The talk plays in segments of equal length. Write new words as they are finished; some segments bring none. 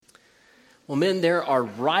Well, men, there are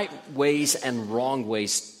right ways and wrong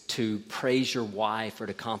ways to praise your wife or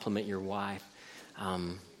to compliment your wife.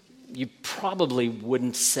 You probably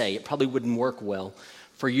wouldn't say, it probably wouldn't work well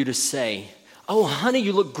for you to say, "Oh, honey,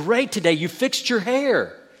 you look great today. You fixed your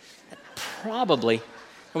hair." Probably.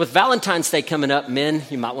 And with Valentine's Day coming up, men,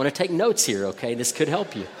 you might want to take notes here, okay? This could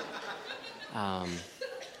help you.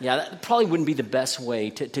 That probably wouldn't be the best way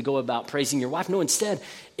to go about praising your wife. No, instead,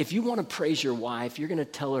 if you want to praise your wife, you're going to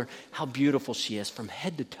tell her how beautiful she is from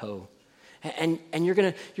head to toe. And you're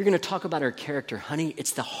going to talk about her character. "Honey,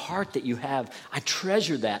 it's the heart that you have. I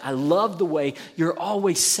treasure that. I love the way you're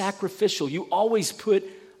always sacrificial. You always put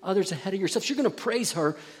others ahead of yourself." You're going to praise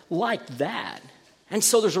her like that. And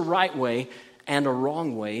so there's a right way and a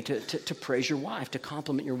wrong way to praise your wife, to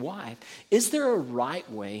compliment your wife. Is there a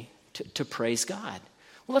right way to praise God?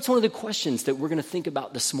 Well, that's one of the questions that we're going to think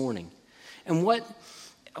about this morning. And what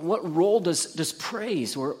role does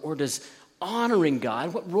praise or does honoring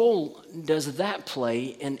God, what role does that play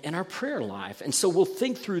in our prayer life? And so we'll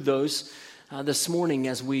think through those this morning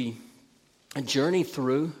as we journey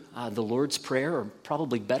through the Lord's Prayer, or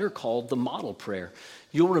probably better called the model prayer.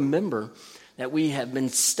 You'll remember that we have been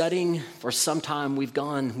studying for some time. We've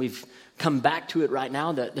come back to it right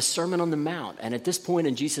now, the Sermon on the Mount. And at this point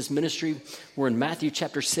in Jesus' ministry, we're in Matthew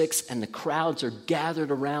chapter 6, and the crowds are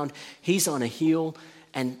gathered around. He's on a hill,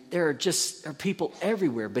 and there are people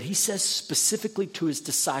everywhere. But he says specifically to his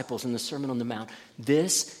disciples in the Sermon on the Mount,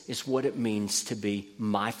 "This is what it means to be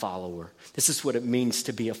my follower. This is what it means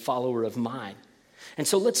to be a follower of mine." And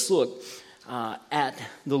so let's look at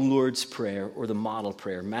the Lord's Prayer, or the model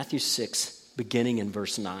prayer. Matthew 6, beginning in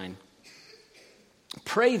verse 9.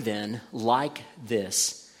 "Pray then like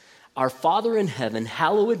this: Our Father in heaven,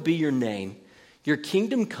 hallowed be your name. Your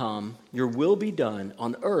kingdom come, your will be done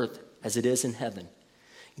on earth as it is in heaven.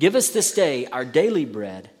 Give us this day our daily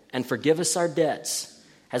bread, and forgive us our debts,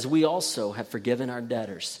 as we also have forgiven our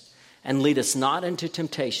debtors. And lead us not into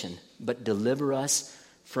temptation, but deliver us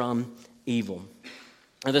from evil."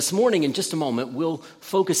 Now, this morning, in just a moment, we'll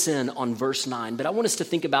focus in on verse 9. But I want us to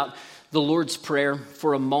think about the Lord's Prayer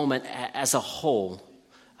for a moment as a whole.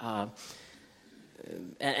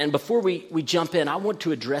 And before we jump in, I want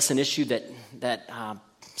to address an issue that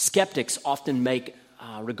skeptics often make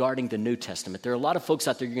regarding the New Testament. There are a lot of folks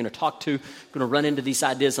out there you're going to talk to, going to run into these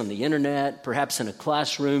ideas on the internet, perhaps in a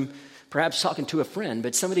classroom, perhaps talking to a friend.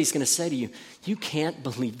 But somebody's going to say to you, "You can't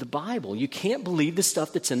believe the Bible. You can't believe the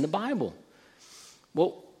stuff that's in the Bible."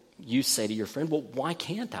 Well, you say to your friend, "Well, why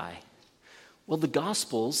can't I?" Well, the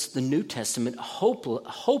Gospels, the New Testament,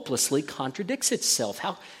 hopelessly contradicts itself.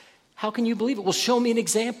 How can you believe it? Well, show me an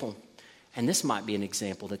example. And this might be an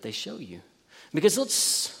example that they show you. Because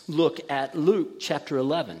let's look at Luke chapter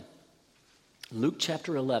 11. Luke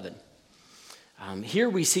chapter 11. Here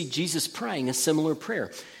we see Jesus praying a similar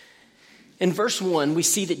prayer. In verse 1, we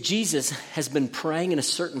see that Jesus has been praying in a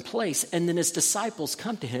certain place, and then his disciples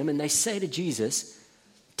come to him and they say to Jesus,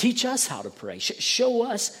 "Teach us how to pray. Show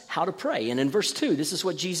us how to pray." And in verse 2, this is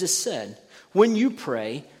what Jesus said: "When you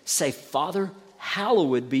pray, say, Father,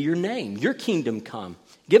 hallowed be your name. Your kingdom come.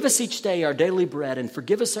 Give us each day our daily bread, and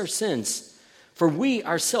forgive us our sins. For we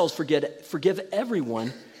ourselves forgive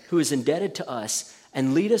everyone who is indebted to us,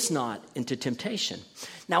 and lead us not into temptation."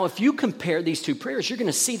 Now, if you compare these two prayers, you're going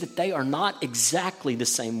to see that they are not exactly the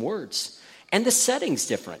same words. And the setting's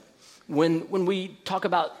different. When we talk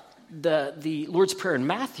about the Lord's Prayer in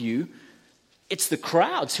Matthew, it's the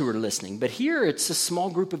crowds who are listening. But here it's a small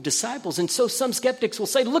group of disciples. And so some skeptics will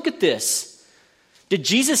say, "Look at this. Did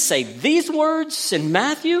Jesus say these words in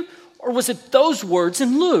Matthew, or was it those words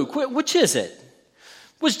in Luke? Which is it?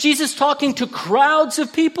 Was Jesus talking to crowds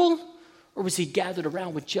of people, or was he gathered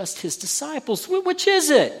around with just his disciples? Which is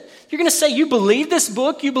it?" You're going to say you believe this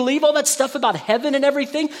book, you believe all that stuff about heaven and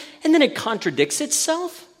everything, and then it contradicts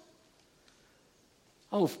itself?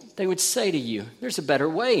 Oh, they would say to you, there's a better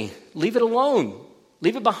way. Leave it alone.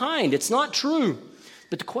 Leave it behind. It's not true.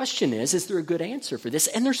 But the question is there a good answer for this?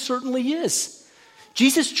 And there certainly is.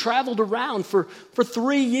 Jesus traveled around for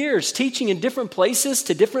 3 years, teaching in different places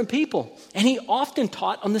to different people. And he often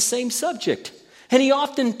taught on the same subject. And he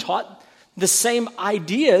often taught the same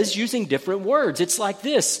ideas using different words. It's like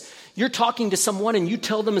this. You're talking to someone and you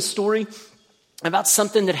tell them a story about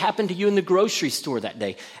something that happened to you in the grocery store that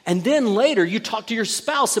day. And then later you talk to your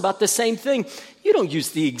spouse about the same thing. You don't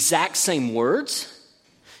use the exact same words.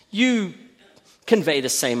 You convey the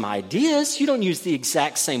same ideas. You don't use the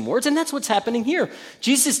exact same words. And that's what's happening here.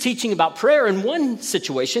 Jesus is teaching about prayer. In one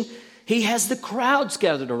situation, he has the crowds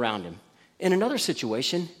gathered around him. In another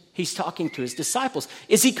situation, he's talking to his disciples.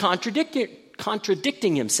 Is he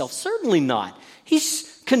contradicting himself? Certainly not.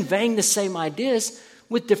 He's conveying the same ideas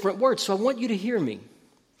with different words. So I want you to hear me.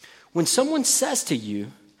 When someone says to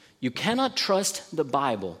you, you cannot trust the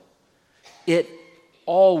Bible, it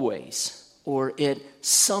always or it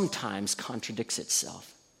sometimes contradicts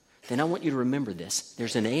itself. Then I want you to remember this.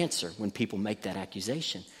 There's an answer when people make that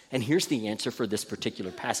accusation. And here's the answer for this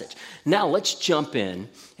particular passage. Now let's jump in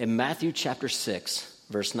Matthew chapter 6,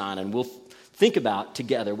 verse 9, and we'll think about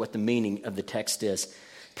together what the meaning of the text is.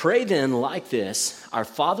 Pray then like this, our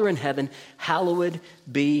Father in heaven, hallowed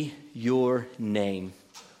be your name.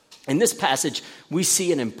 In this passage, we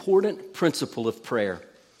see an important principle of prayer.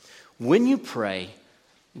 When you pray,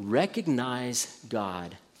 recognize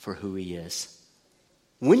God for who he is.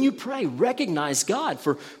 When you pray, recognize God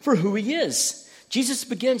for who he is. Jesus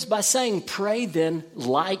begins by saying, pray then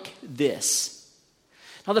like this.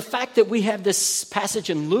 Now, the fact that we have this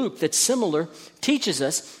passage in Luke that's similar teaches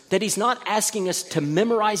us that he's not asking us to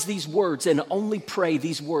memorize these words and only pray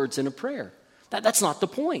these words in a prayer. That's not the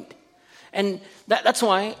point. And that's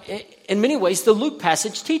why, in many ways, the Luke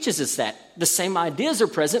passage teaches us that. The same ideas are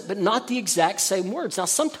present, but not the exact same words. Now,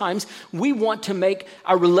 sometimes we want to make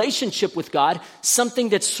our relationship with God something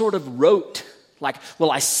that's sort of rote. Like, well,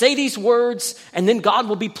 I say these words, and then God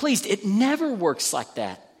will be pleased. It never works like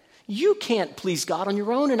that. You can't please God on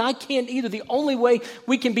your own, and I can't either. The only way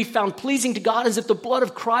we can be found pleasing to God is if the blood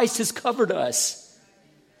of Christ has covered us.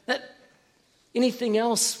 Anything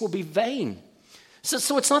else will be vain.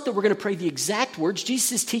 So it's not that we're going to pray the exact words.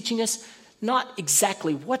 Jesus is teaching us not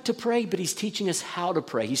exactly what to pray, but he's teaching us how to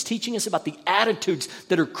pray. He's teaching us about the attitudes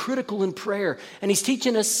that are critical in prayer. And he's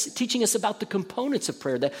teaching us about the components of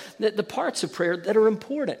prayer, the parts of prayer that are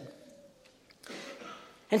important.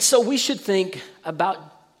 And so we should think about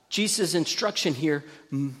Jesus' instruction here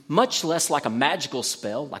much less like a magical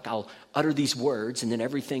spell, like I'll utter these words and then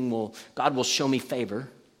God will show me favor.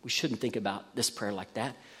 We shouldn't think about this prayer like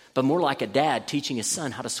that. But more like a dad teaching his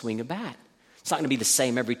son how to swing a bat. It's not going to be the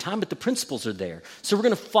same every time, but the principles are there. So we're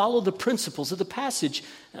going to follow the principles of the passage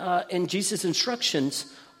in Jesus'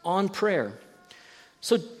 instructions on prayer.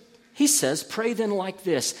 So he says, pray then like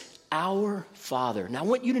this, our Father. Now I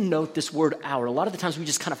want you to note this word our. A lot of the times we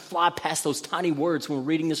just kind of fly past those tiny words when we're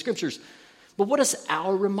reading the scriptures. But what does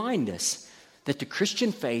our remind us? That the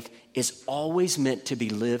Christian faith is always meant to be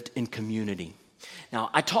lived in community. Now,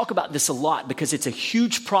 I talk about this a lot because it's a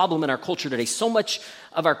huge problem in our culture today. So much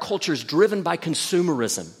of our culture is driven by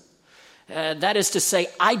consumerism. That is to say,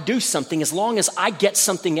 I do something as long as I get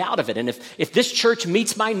something out of it. And if this church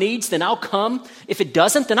meets my needs, then I'll come. If it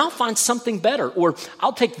doesn't, then I'll find something better. Or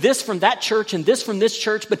I'll take this from that church and this from this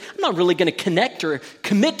church, but I'm not really going to connect or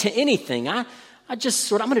commit to anything. I'm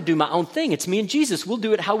going to do my own thing. It's me and Jesus. We'll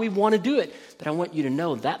do it how we want to do it. But I want you to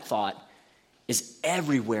know that thought is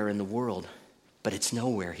everywhere in the world. But it's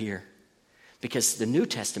nowhere here because the New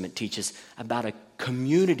Testament teaches about a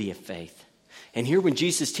community of faith. And here when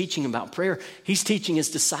Jesus is teaching about prayer, he's teaching his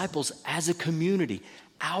disciples as a community,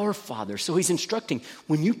 our Father. So he's instructing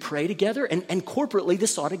when you pray together and corporately,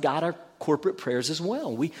 this ought to guide our corporate prayers as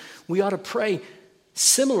well. We ought to pray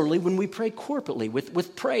similarly when we pray corporately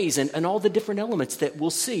with praise and all the different elements that we'll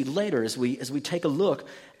see later as we take a look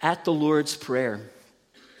at the Lord's Prayer.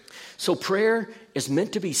 So prayer is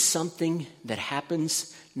meant to be something that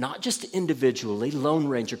happens not just individually, Lone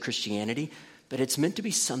Ranger Christianity, but it's meant to be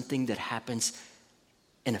something that happens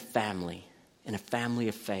in a family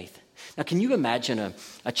of faith. Now, can you imagine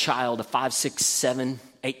a child, a 5, 6, 7,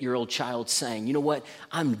 8-year-old child saying, you know what,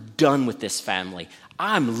 I'm done with this family.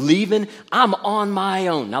 I'm leaving. I'm on my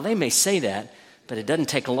own. Now, they may say that, but it doesn't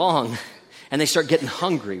take long. And they start getting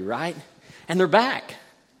hungry, right? And they're back.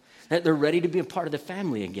 They're ready to be a part of the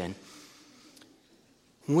family again.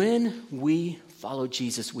 When we follow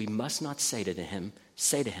Jesus, we must not say to him,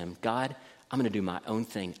 God, I'm going to do my own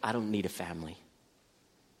thing. I don't need a family.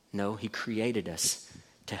 No, he created us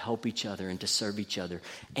to help each other and to serve each other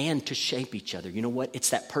and to shape each other. You know what?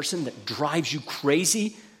 It's that person that drives you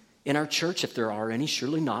crazy in our church, if there are any,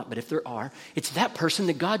 surely not, but if there are, it's that person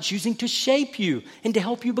that God's using to shape you and to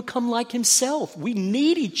help you become like himself. We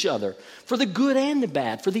need each other for the good and the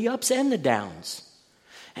bad, for the ups and the downs.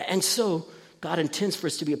 And so God intends for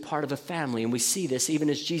us to be a part of a family, and we see this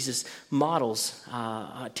even as Jesus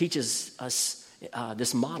teaches us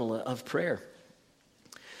this model of prayer.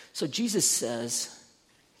 So Jesus says,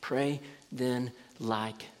 pray then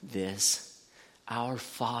like this, our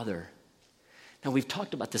Father. Now, we've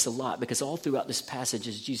talked about this a lot because all throughout this passage,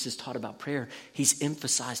 as Jesus taught about prayer, he's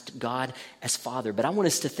emphasized God as Father. But I want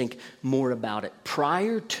us to think more about it.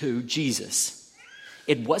 Prior to Jesus,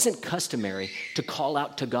 it wasn't customary to call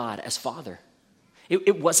out to God as Father.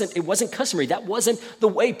 It wasn't customary. That wasn't the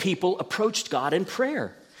way people approached God in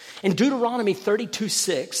prayer. In Deuteronomy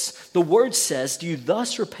 32:6, the word says, "Do you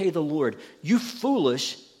thus repay the Lord, you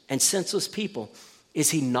foolish and senseless people?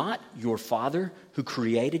 Is he not your father who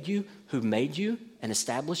created you, who made you and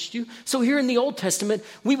established you?" So here in the Old Testament,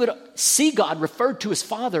 we would see God referred to as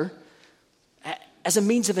Father as a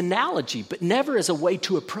means of analogy, but never as a way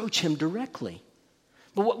to approach him directly.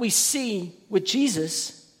 But what we see with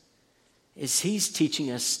Jesus is he's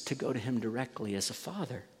teaching us to go to him directly as a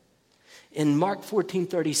father. In Mark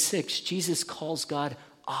 14:36, Jesus calls God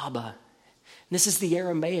Abba. And this is the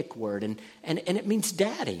Aramaic word, and it means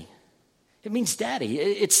daddy. It means daddy.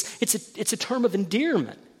 It's a term of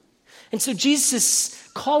endearment. And so Jesus is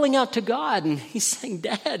calling out to God, and he's saying,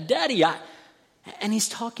 Daddy, and he's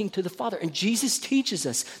talking to the Father. And Jesus teaches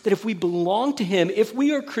us that if we belong to him, if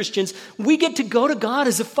we are Christians, we get to go to God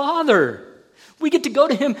as a father. We get to go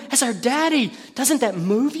to him as our daddy. Doesn't that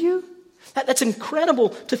move you? That's incredible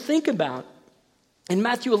to think about. In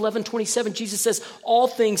Matthew 11:27, Jesus says, "All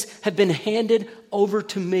things have been handed over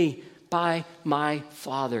to me by my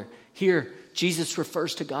Father." Here, Jesus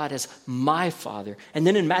refers to God as my Father. And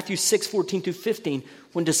then in Matthew 6:14-15,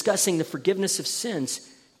 when discussing the forgiveness of sins,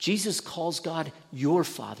 Jesus calls God your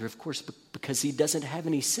Father, of course, because he doesn't have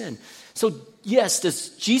any sin. So yes, does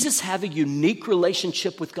Jesus have a unique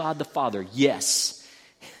relationship with God the Father? Yes.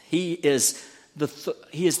 He is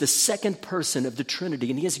the second person of the Trinity,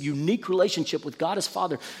 and he has a unique relationship with God as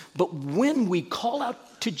Father. But when we call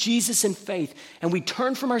out to Jesus in faith and we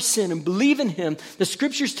turn from our sin and believe in him, the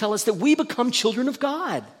scriptures tell us that we become children of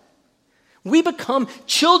God. We become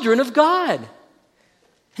children of God.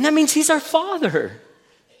 And that means he's our Father.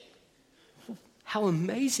 How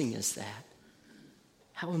amazing is that?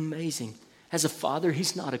 How amazing. As a father,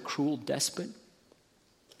 he's not a cruel despot.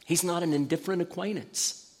 He's not an indifferent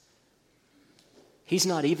acquaintance. He's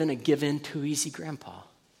not even a give-in-too-easy grandpa.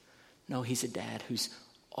 No, he's a dad who's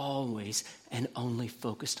always and only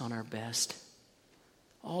focused on our best.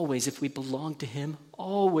 Always, if we belong to him,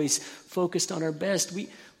 always focused on our best. We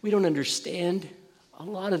don't understand a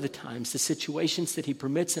lot of the times the situations that he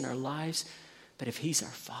permits in our lives, but if he's our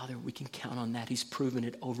Father, we can count on that. He's proven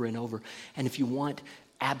it over and over. And if you want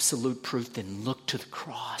absolute proof, then look to the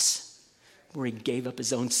cross, where he gave up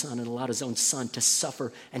his own son and allowed his own son to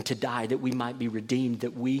suffer and to die that we might be redeemed,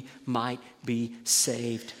 that we might be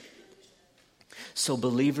saved. So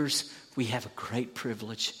believers, we have a great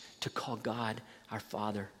privilege to call God our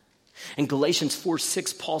Father. In Galatians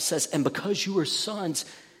 4:6, Paul says, "And because you are sons,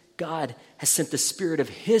 God has sent the Spirit of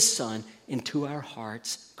his Son into our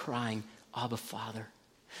hearts, crying, Abba, Father."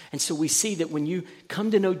 And so we see that when you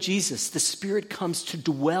come to know Jesus, the Spirit comes to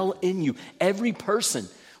dwell in you. Every person,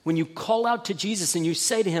 when you call out to Jesus and you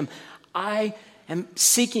say to him, "I am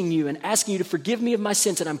seeking you and asking you to forgive me of my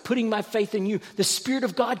sins, and I'm putting my faith in you," the Spirit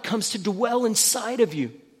of God comes to dwell inside of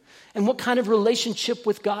you. And what kind of relationship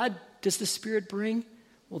with God does the Spirit bring?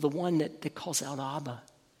 Well, the one that calls out Abba,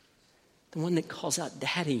 the one that calls out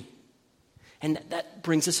Daddy. And that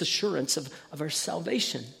brings us assurance of our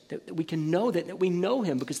salvation, that we can know that we know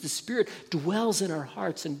him because the Spirit dwells in our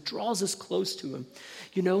hearts and draws us close to him.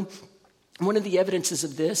 You know, one of the evidences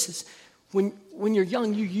of this is when you're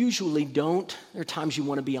young, you usually don't. There are times you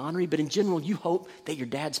want to be ornery, but in general, you hope that your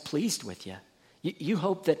dad's pleased with you. You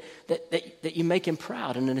hope that you make him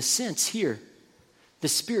proud. And in a sense here, the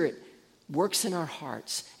Spirit works in our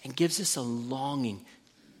hearts and gives us a longing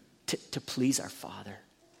to please our Father.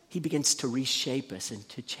 He begins to reshape us and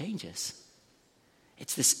to change us.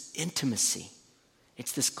 It's this intimacy.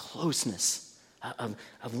 It's this closeness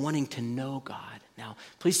of wanting to know God. Now,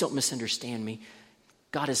 please don't misunderstand me.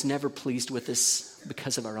 God is never pleased with us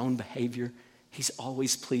because of our own behavior. He's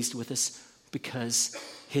always pleased with us because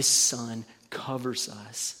his Son covers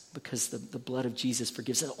us, because the blood of Jesus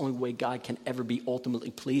forgives. That's the only way God can ever be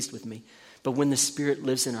ultimately pleased with me. But when the Spirit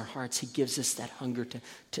lives in our hearts, he gives us that hunger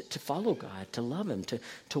to follow God, to love him,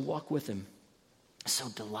 to walk with him. So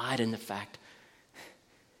delight in the fact,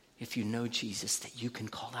 if you know Jesus, that you can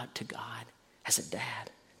call out to God as a dad.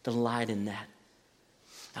 Delight in that.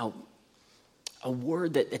 Now, a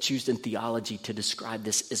word that's used in theology to describe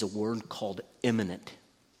this is a word called immanent.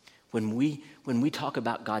 When we talk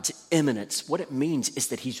about God's immanence, what it means is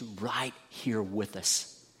that he's right here with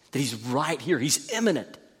us. That he's right here. He's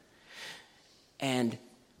immanent. And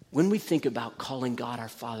when we think about calling God our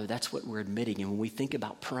Father, that's what we're admitting. And when we think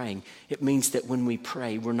about praying, it means that when we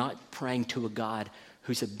pray, we're not praying to a God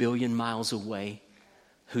who's 1 billion miles away,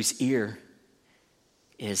 whose ear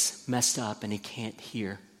is messed up and he can't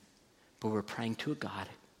hear. But we're praying to a God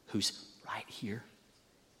who's right here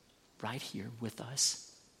with us.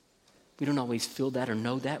 We don't always feel that or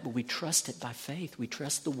know that, but we trust it by faith. We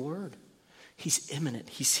trust the Word. He's imminent.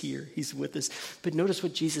 He's here. He's with us. But notice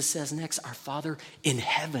what Jesus says next, our Father in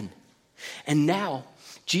heaven. And now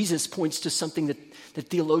Jesus points to something that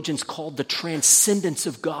theologians call the transcendence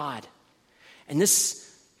of God. And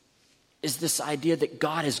this is this idea that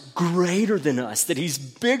God is greater than us, that he's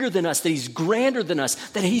bigger than us, that he's grander than us,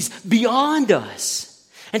 that he's beyond us.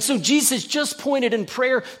 And so Jesus just pointed in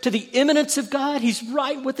prayer to the immanence of God. He's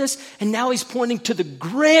right with us. And now he's pointing to the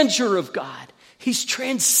grandeur of God. He's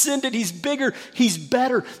transcendent. He's bigger. He's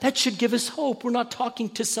better. That should give us hope. We're not talking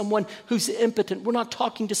to someone who's impotent. We're not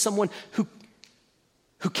talking to someone who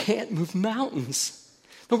can't move mountains.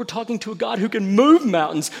 No, we're talking to a God who can move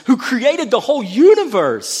mountains, who created the whole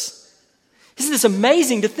universe. Isn't this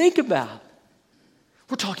amazing to think about?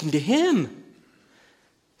 We're talking to him.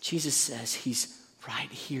 Jesus says he's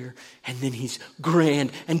right here, and then he's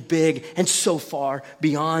grand and big and so far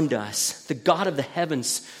beyond us. The God of the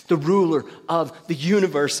heavens, the ruler of the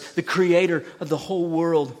universe, the creator of the whole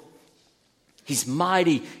world. He's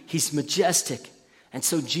mighty, he's majestic. And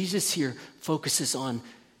so Jesus here focuses on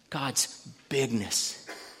God's bigness,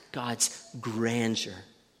 God's grandeur.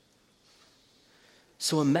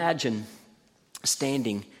 So imagine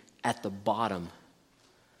standing at the bottom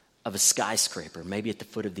of a skyscraper, maybe at the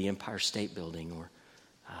foot of the Empire State Building or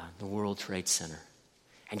the World Trade Center,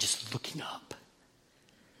 and just looking up.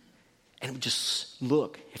 And it would just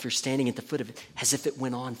look, if you're standing at the foot of it, as if it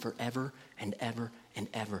went on forever and ever and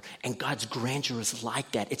ever. And God's grandeur is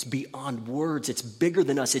like that. It's beyond words. It's bigger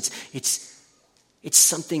than us. It's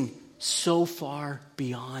something so far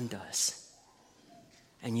beyond us.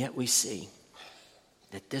 And yet we see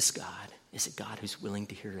that this God is a God who's willing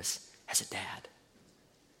to hear us as a dad.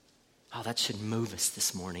 Oh, that should move us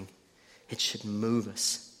this morning. It should move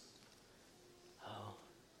us. Oh.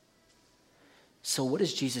 So what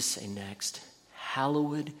does Jesus say next?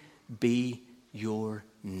 Hallowed be your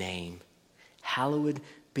name. Hallowed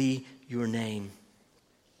be your name.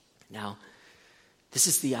 Now, this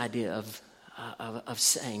is the idea of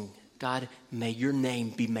saying, God, may your name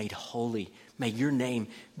be made holy. May your name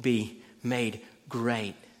be made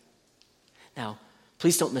great. Now,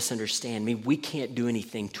 please don't misunderstand me. We can't do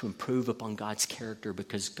anything to improve upon God's character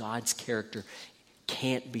because God's character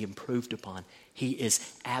can't be improved upon. He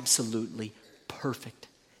is absolutely perfect.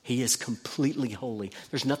 He is completely holy.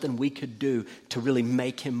 There's nothing we could do to really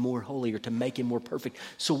make him more holy or to make him more perfect.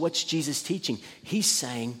 So what's Jesus teaching? He's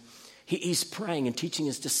saying, he's praying and teaching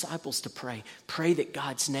his disciples to pray. Pray that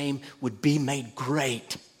God's name would be made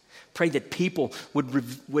great. Pray that people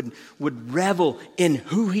would revel in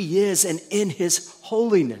who he is and in his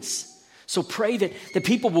holiness. So pray that the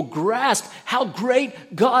people will grasp how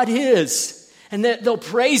great God is and that they'll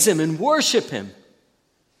praise him and worship him.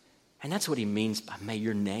 And that's what he means by may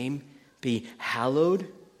your name be hallowed.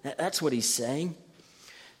 That's what he's saying.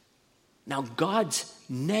 Now, God's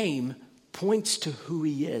name points to who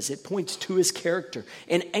he is. It points to his character.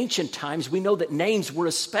 In ancient times, we know that names were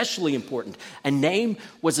especially important. A name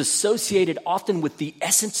was associated often with the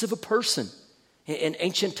essence of a person in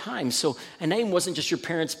ancient times. So a name wasn't just your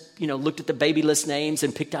parents, looked at the baby list names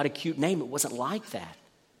and picked out a cute name. It wasn't like that.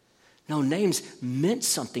 No, names meant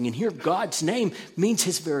something. And here God's name means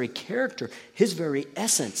his very character, his very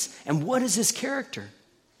essence. And what is his character?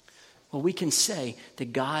 Well, we can say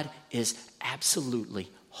that God is absolutely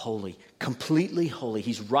holy, completely holy.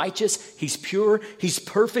 He's righteous, he's pure, he's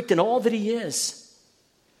perfect in all that he is.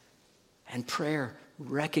 And prayer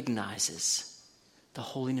recognizes the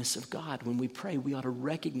holiness of God. When we pray, we ought to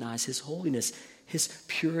recognize his holiness, his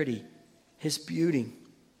purity, his beauty.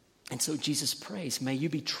 And so Jesus prays, may you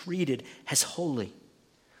be treated as holy.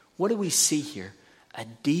 What do we see here? A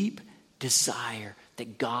deep desire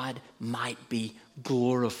that God might be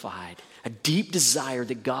glorified. A deep desire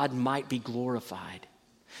that God might be glorified.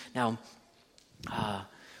 Now,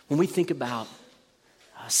 when we think about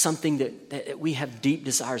something that we have deep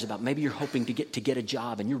desires about, maybe you're hoping to get a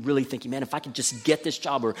job and you're really thinking, man, if I could just get this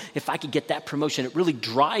job or if I could get that promotion, it really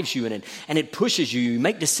drives you and it pushes you. You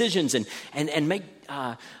make decisions and make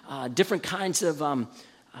different kinds of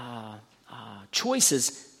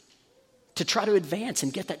choices to try to advance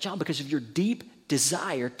and get that job because of your deep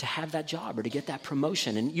desire to have that job or to get that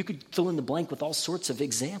promotion. And you could fill in the blank with all sorts of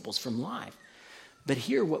examples from life. But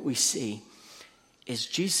here what we see is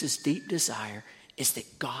Jesus' deep desire is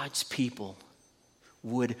that God's people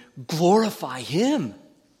would glorify him.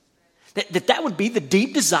 That would be the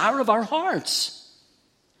deep desire of our hearts.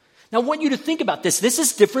 Now, I want you to think about this. This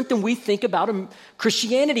is different than we think about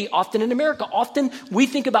Christianity often in America. Often we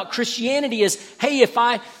think about Christianity as, hey, if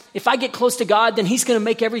I get close to God, then he's going to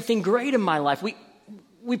make everything great in my life.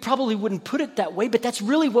 we probably wouldn't put it that way, but that's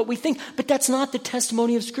really what we think. But that's not the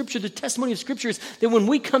testimony of Scripture. The testimony of Scripture is that when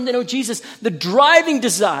we come to know Jesus, the driving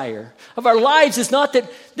desire of our lives is not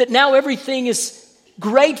that now everything is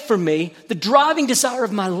great for me. The driving desire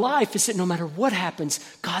of my life is that no matter what happens,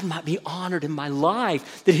 God might be honored in my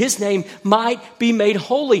life, that his name might be made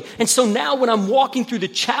holy. And so now when I'm walking through the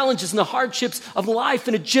challenges and the hardships of life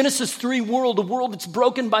in a Genesis 3 world, a world that's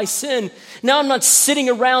broken by sin, now I'm not sitting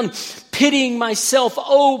around pitying myself.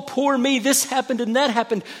 Oh, poor me, this happened and that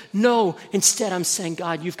happened. No, instead I'm saying,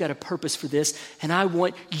 God, you've got a purpose for this, and I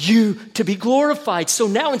want you to be glorified. So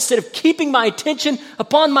now instead of keeping my attention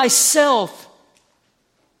upon myself,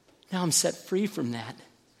 now I'm set free from that,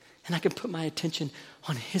 and I can put my attention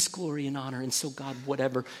on his glory and honor. And so, God,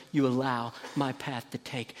 whatever you allow my path to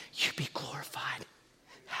take, you be glorified.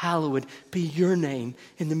 Hallowed be your name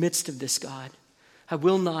in the midst of this, God. I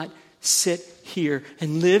will not sit here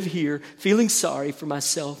and live here feeling sorry for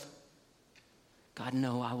myself. God,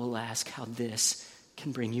 no, I will ask how this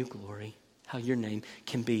can bring you glory, how your name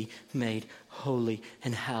can be made holy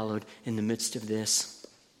and hallowed in the midst of this.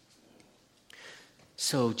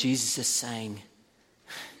 So Jesus is saying,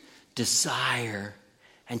 desire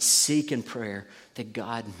and seek in prayer that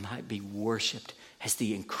God might be worshiped as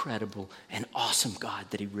the incredible and awesome God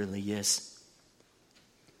that he really is.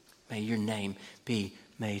 May your name be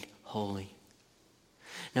made holy.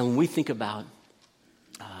 Now, when we think about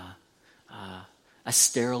a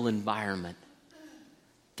sterile environment,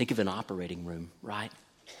 think of an operating room, right?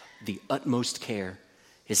 The utmost care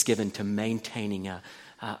is given to maintaining a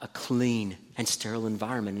clean and sterile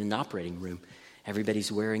environment in an operating room.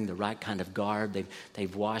 Everybody's wearing the right kind of garb.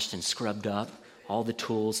 They've washed and scrubbed up. All the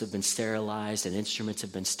tools have been sterilized and instruments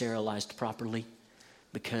have been sterilized properly,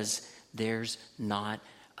 because there's not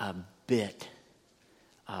a bit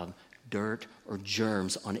of dirt or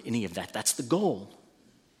germs on any of that. That's the goal.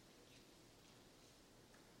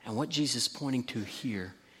 And what Jesus is pointing to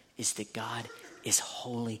here is that God is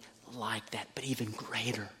holy like that, but even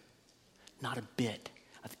greater. Not a bit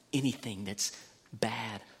of anything that's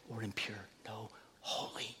bad or impure. No,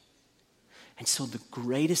 holy. And so the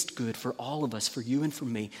greatest good for all of us, for you and for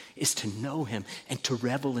me, is to know him and to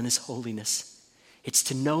revel in his holiness. It's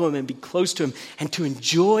to know him and be close to him and to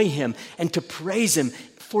enjoy him and to praise him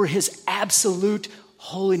for his absolute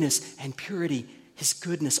holiness and purity, his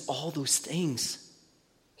goodness, all those things.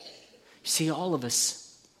 You see, all of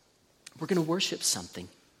us, we're going to worship something.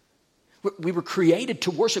 We were created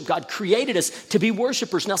to worship. God created us to be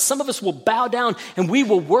worshipers. Now, some of us will bow down and we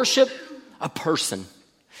will worship a person.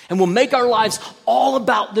 And we'll make our lives all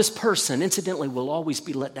about this person. Incidentally, we'll always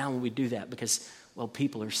be let down when we do that because, well,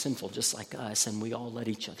 people are sinful just like us, and we all let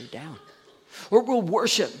each other down. Or we'll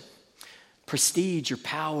worship prestige or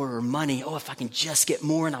power or money. Oh, if I can just get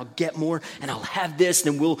more, and I'll get more, and I'll have this,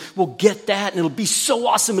 and we'll get that, and it'll be so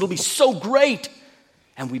awesome. It'll be so great.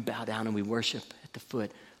 And we bow down and we worship at the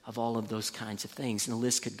foot of all of those kinds of things. And the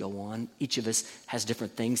list could go on. Each of us has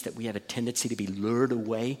different things that we have a tendency to be lured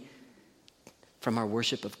away from our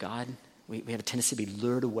worship of God. We have a tendency to be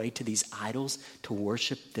lured away to these idols, to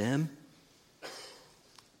worship them.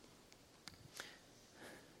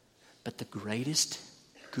 But the greatest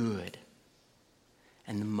good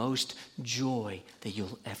and the most joy that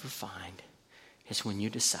you'll ever find is when you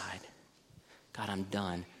decide, God, I'm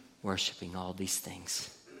done worshiping all these things.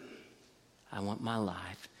 I want my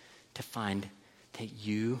life to find that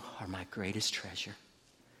you are my greatest treasure,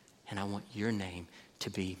 and I want your name to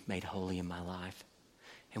be made holy in my life.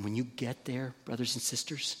 And when you get there, brothers and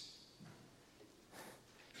sisters,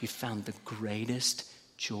 you found the greatest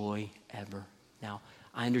joy ever. Now,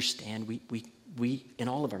 I understand we in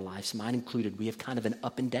all of our lives, mine included, we have kind of an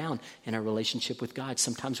up and down in our relationship with God.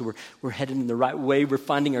 Sometimes we're headed in the right way. We're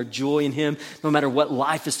finding our joy in him no matter what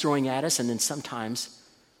life is throwing at us. And then sometimes,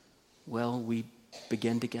 well, we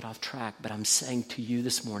begin to get off track. But I'm saying to you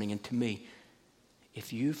this morning and to me,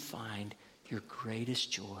 if you find your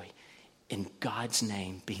greatest joy in God's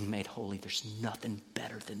name being made holy, there's nothing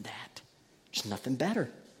better than that. There's nothing better.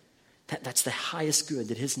 That's the highest good,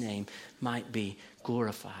 that his name might be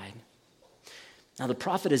glorified. Now, the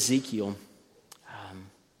prophet Ezekiel,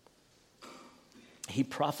 he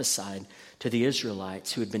prophesied to the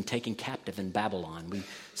Israelites who had been taken captive in Babylon.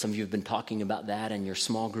 Some of you have been talking about that in your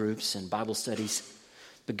small groups and Bible studies.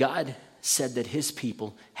 But God said that his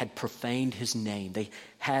people had profaned his name. They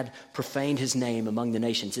had profaned his name among the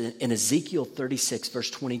nations. In Ezekiel 36,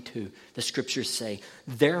 verse 22, the scriptures say,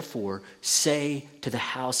 "Therefore say to the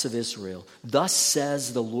house of Israel, thus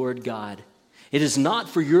says the Lord God, it is not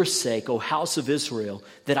for your sake, O house of Israel,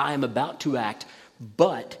 that I am about to act,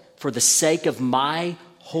 but for the sake of my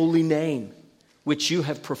holy name, which you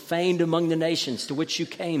have profaned among the nations to which you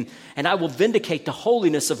came. And I will vindicate the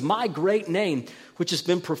holiness of my great name, which has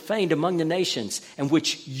been profaned among the nations, and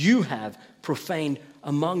which you have profaned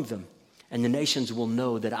among them. And the nations will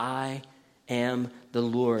know that I am the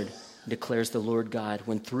Lord, declares the Lord God,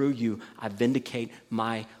 when through you I vindicate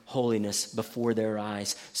my holiness before their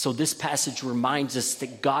eyes. So this passage reminds us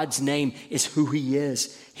that God's name is who he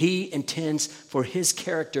is. He intends for his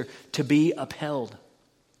character to be upheld.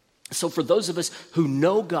 So for those of us who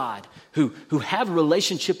know God, who have a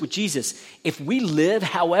relationship with Jesus, if we live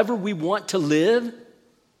however we want to live,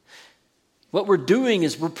 what we're doing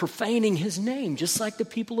is we're profaning his name, just like the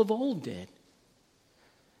people of old did.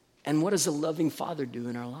 And what does a loving father do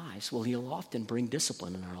in our lives? Well, he'll often bring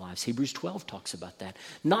discipline in our lives. Hebrews 12 talks about that.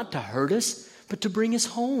 Not to hurt us, but to bring us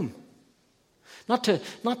home. Not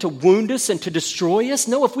to wound us and to destroy us.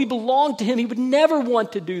 No, if we belong to him, he would never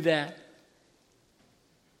want to do that.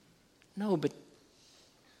 No, but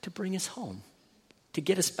to bring us home, to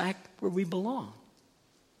get us back where we belong.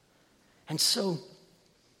 And so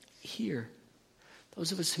here,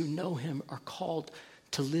 those of us who know him are called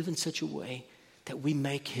to live in such a way that we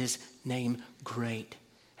make his name great.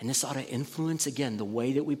 And this ought to influence, again, the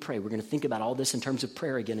way that we pray. We're going to think about all this in terms of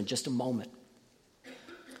prayer again in just a moment.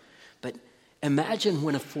 But imagine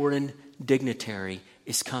when a foreign dignitary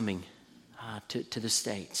is coming to the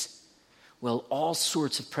States. Well, all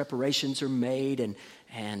sorts of preparations are made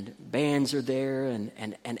and bands are there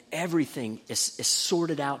and everything is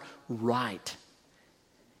sorted out right.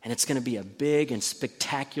 And it's going to be a big and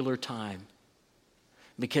spectacular time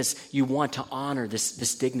because you want to honor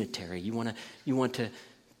this dignitary. You want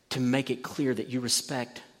to make it clear that you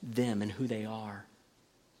respect them and who they are.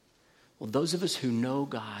 Well, those of us who know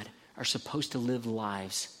God are supposed to live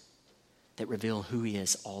lives that reveal who he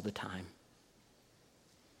is all the time.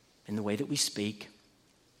 In the way that we speak,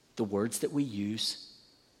 the words that we use,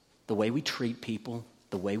 the way we treat people,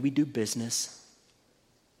 the way we do business,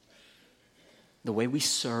 the way we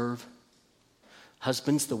serve.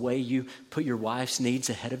 Husbands, the way you put your wife's needs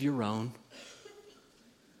ahead of your own.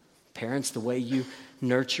 Parents, the way you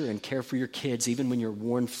nurture and care for your kids, even when you're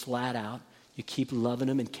worn flat out, you keep loving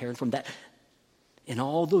them and caring for them. That, in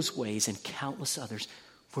all those ways and countless others,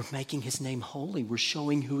 we're making his name holy. We're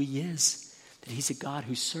showing who he is. That he's a God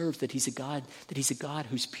who serves, that he's a God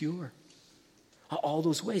who's pure. All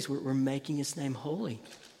those ways we're making his name holy.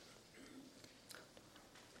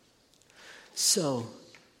 So,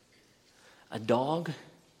 a dog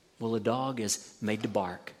is made to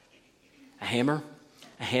bark. A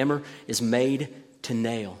hammer is made to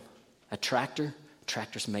nail. A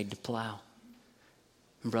tractor's made to plow.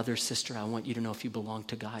 And brother, sister, I want you to know if you belong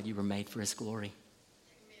to God, you were made for his glory.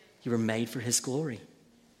 You were made for his glory.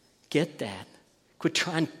 Get that. Quit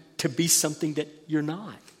trying to be something that you're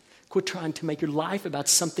not. Quit trying to make your life about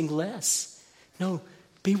something less. No,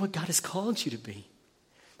 be what God has called you to be.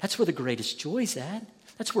 That's where the greatest joy is at.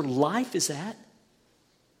 That's where life is at.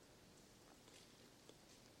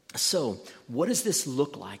 So, what does this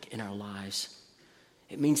look like in our lives?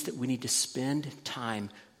 It means that we need to spend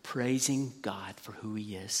time praising God for who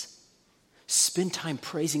he is. Spend time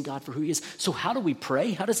praising God for who he is. So how do we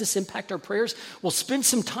pray? How does this impact our prayers? Well, spend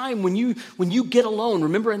some time when you get alone.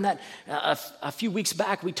 Remember in that a few weeks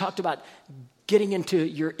back, we talked about getting into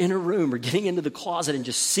your inner room or getting into the closet and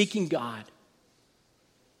just seeking God.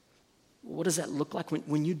 What does that look like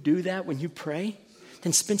when you do that, when you pray?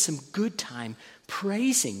 Then spend some good time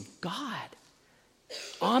praising God,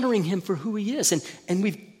 honoring him for who he is. And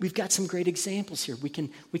we've got some great examples here. We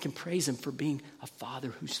can praise him for being a father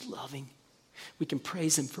who's loving. We can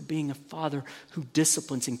praise him for being a father who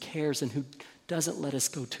disciplines and cares and who doesn't let us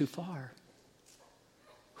go too far,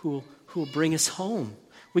 who will bring us home.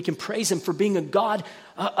 We can praise him for being a God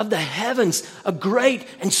of the heavens, a great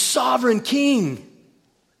and sovereign king.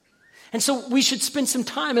 And so we should spend some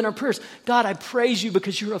time in our prayers. God, I praise you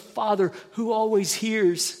because you're a father who always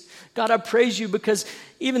hears. God, I praise you because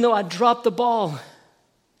even though I dropped the ball,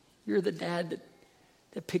 you're the dad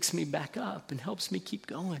that picks me back up and helps me keep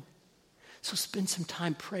going. So spend some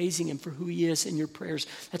time praising him for who he is in your prayers.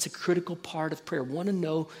 That's a critical part of prayer. Want to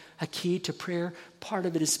know a key to prayer? Part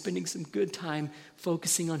of it is spending some good time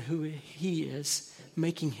focusing on who he is,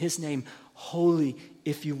 making his name holy,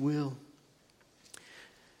 if you will.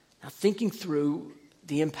 Now, thinking through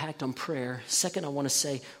the impact on prayer, second, I want to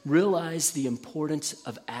say, realize the importance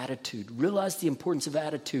of attitude. Realize the importance of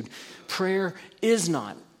attitude. Prayer is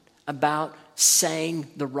not about saying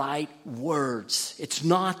the right words. It's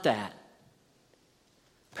not that.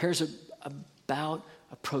 Prayers are about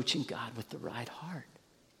approaching God with the right heart.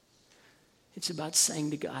 It's about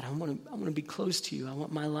saying to God, I want to be close to you. I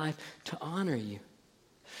want my life to honor you.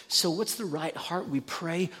 So what's the right heart? We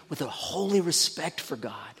pray with a holy respect for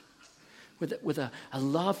God, with a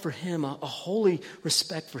love for him, a holy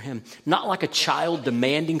respect for him. Not like a child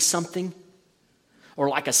demanding something or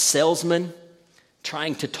like a salesman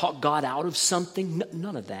trying to talk God out of something.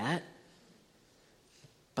 None of that.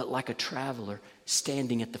 But like a traveler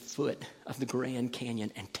standing at the foot of the Grand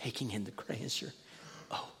Canyon and taking in the grandeur.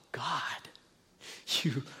 Oh, God,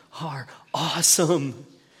 you are awesome.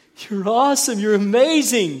 You're awesome. You're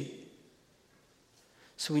amazing.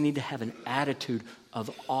 So we need to have an attitude of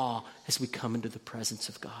awe as we come into the presence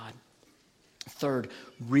of God. Third,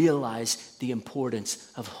 realize the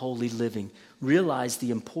importance of holy living. Realize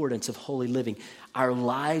the importance of holy living. Our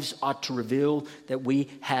lives ought to reveal that we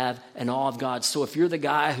have an awe of God. So if you're the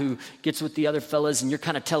guy who gets with the other fellas and you're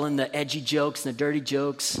kind of telling the edgy jokes and the dirty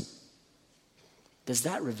jokes, does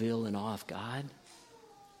that reveal an awe of God?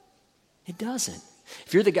 It doesn't.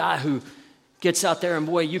 If you're the guy who gets out there and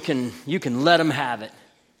boy, you can let him have it.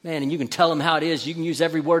 Man, and you can tell him how it is. You can use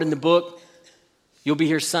every word in the book. You'll be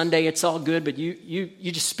here Sunday, it's all good, but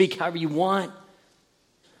you just speak however you want.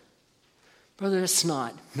 Brother, that's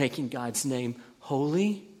not making God's name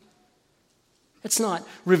holy. That's not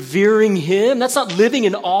revering him. That's not living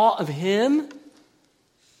in awe of him.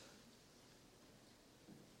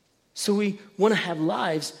 So we want to have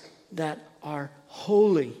lives that are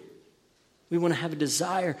holy. We want to have a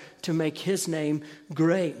desire to make his name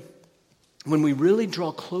great. When we really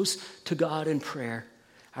draw close to God in prayer,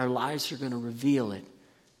 our lives are going to reveal it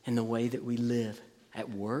in the way that we live at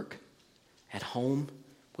work, at home,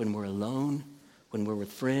 when we're alone, when we're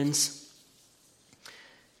with friends.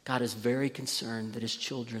 God is very concerned that his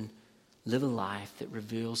children live a life that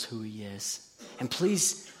reveals who he is. And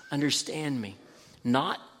please understand me,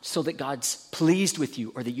 not so that God's pleased with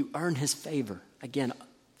you or that you earn his favor. Again,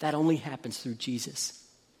 that only happens through Jesus.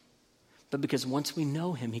 But because once we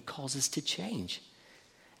know him, he calls us to change.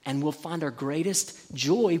 And we'll find our greatest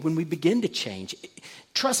joy when we begin to change.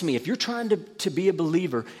 Trust me, if you're trying to be a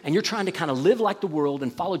believer and you're trying to kind of live like the world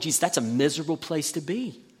and follow Jesus, that's a miserable place to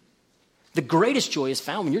be. The greatest joy is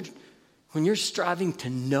found when you're striving to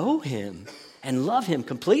know him and love him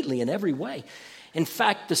completely in every way. In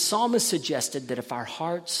fact, the psalmist suggested that if our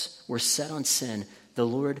hearts were set on sin, the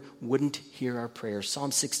Lord wouldn't hear our prayers. Psalm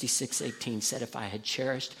 66:18 said, if I had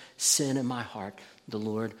cherished sin in my heart, the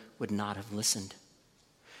Lord would not have listened.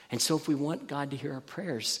 And so if we want God to hear our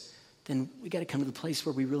prayers, then we got to come to the place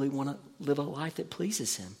where we really want to live a life that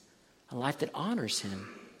pleases him, a life that honors him,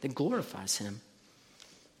 that glorifies him.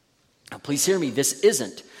 Now, please hear me. This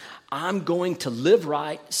isn't, I'm going to live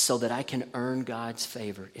right so that I can earn God's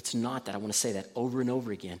favor. It's not that. I want to say that over and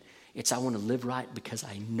over again. It's I want to live right because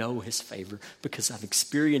I know his favor, because I've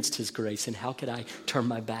experienced his grace, and how could I turn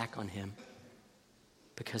my back on him?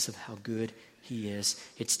 Because of how good he is.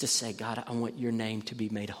 It's to say, God, I want your name to be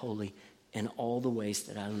made holy in all the ways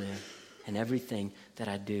that I live and everything that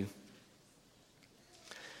I do.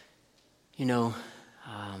 You know,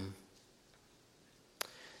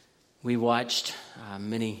 we watched,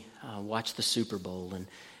 watched the Super Bowl,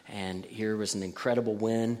 and here was an incredible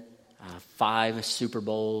win, 5 Super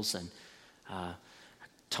Bowls, and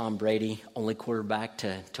Tom Brady, only quarterback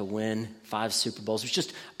to win 5 Super Bowls. It was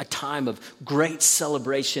just a time of great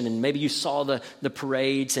celebration, and maybe you saw the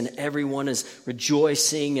parades, and everyone is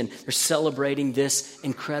rejoicing, and they're celebrating this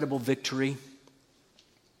incredible victory.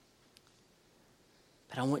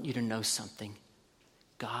 But I want you to know something.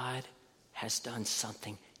 God has done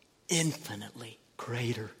something infinitely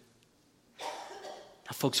greater.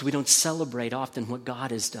 Now, folks, we don't celebrate often what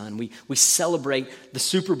God has done. We celebrate the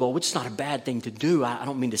Super Bowl, which is not a bad thing to do. I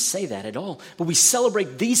don't mean to say that at all. But we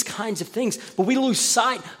celebrate these kinds of things. But we lose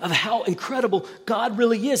sight of how incredible God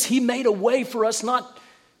really is. He made a way for us not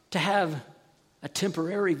to have a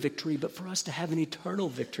temporary victory, but for us to have an eternal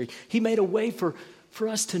victory. He made a way for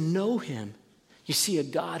us to know him. You see, a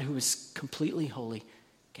God who is completely holy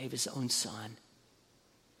gave his own son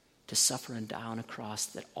to suffer and die on a cross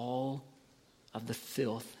that all of the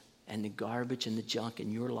filth and the garbage and the junk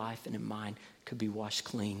in your life and in mine could be washed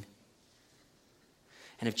clean.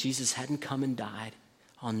 And if Jesus hadn't come and died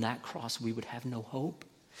on that cross, we would have no hope.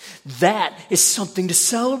 That is something to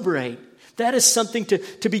celebrate. That is something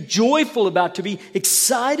to be joyful about, to be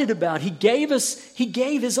excited about. He gave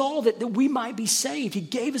his all that we might be saved. He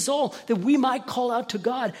gave his all that we might call out to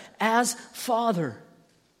God as Father.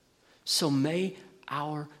 So may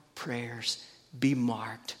our prayers be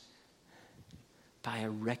marked by a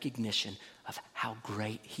recognition of how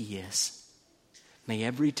great he is. May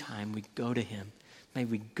every time we go to him, may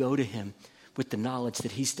we go to him with the knowledge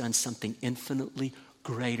that he's done something infinitely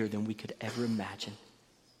greater than we could ever imagine.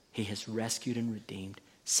 He has rescued and redeemed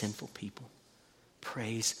sinful people.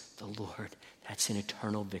 Praise the Lord. That's an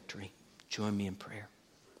eternal victory. Join me in prayer.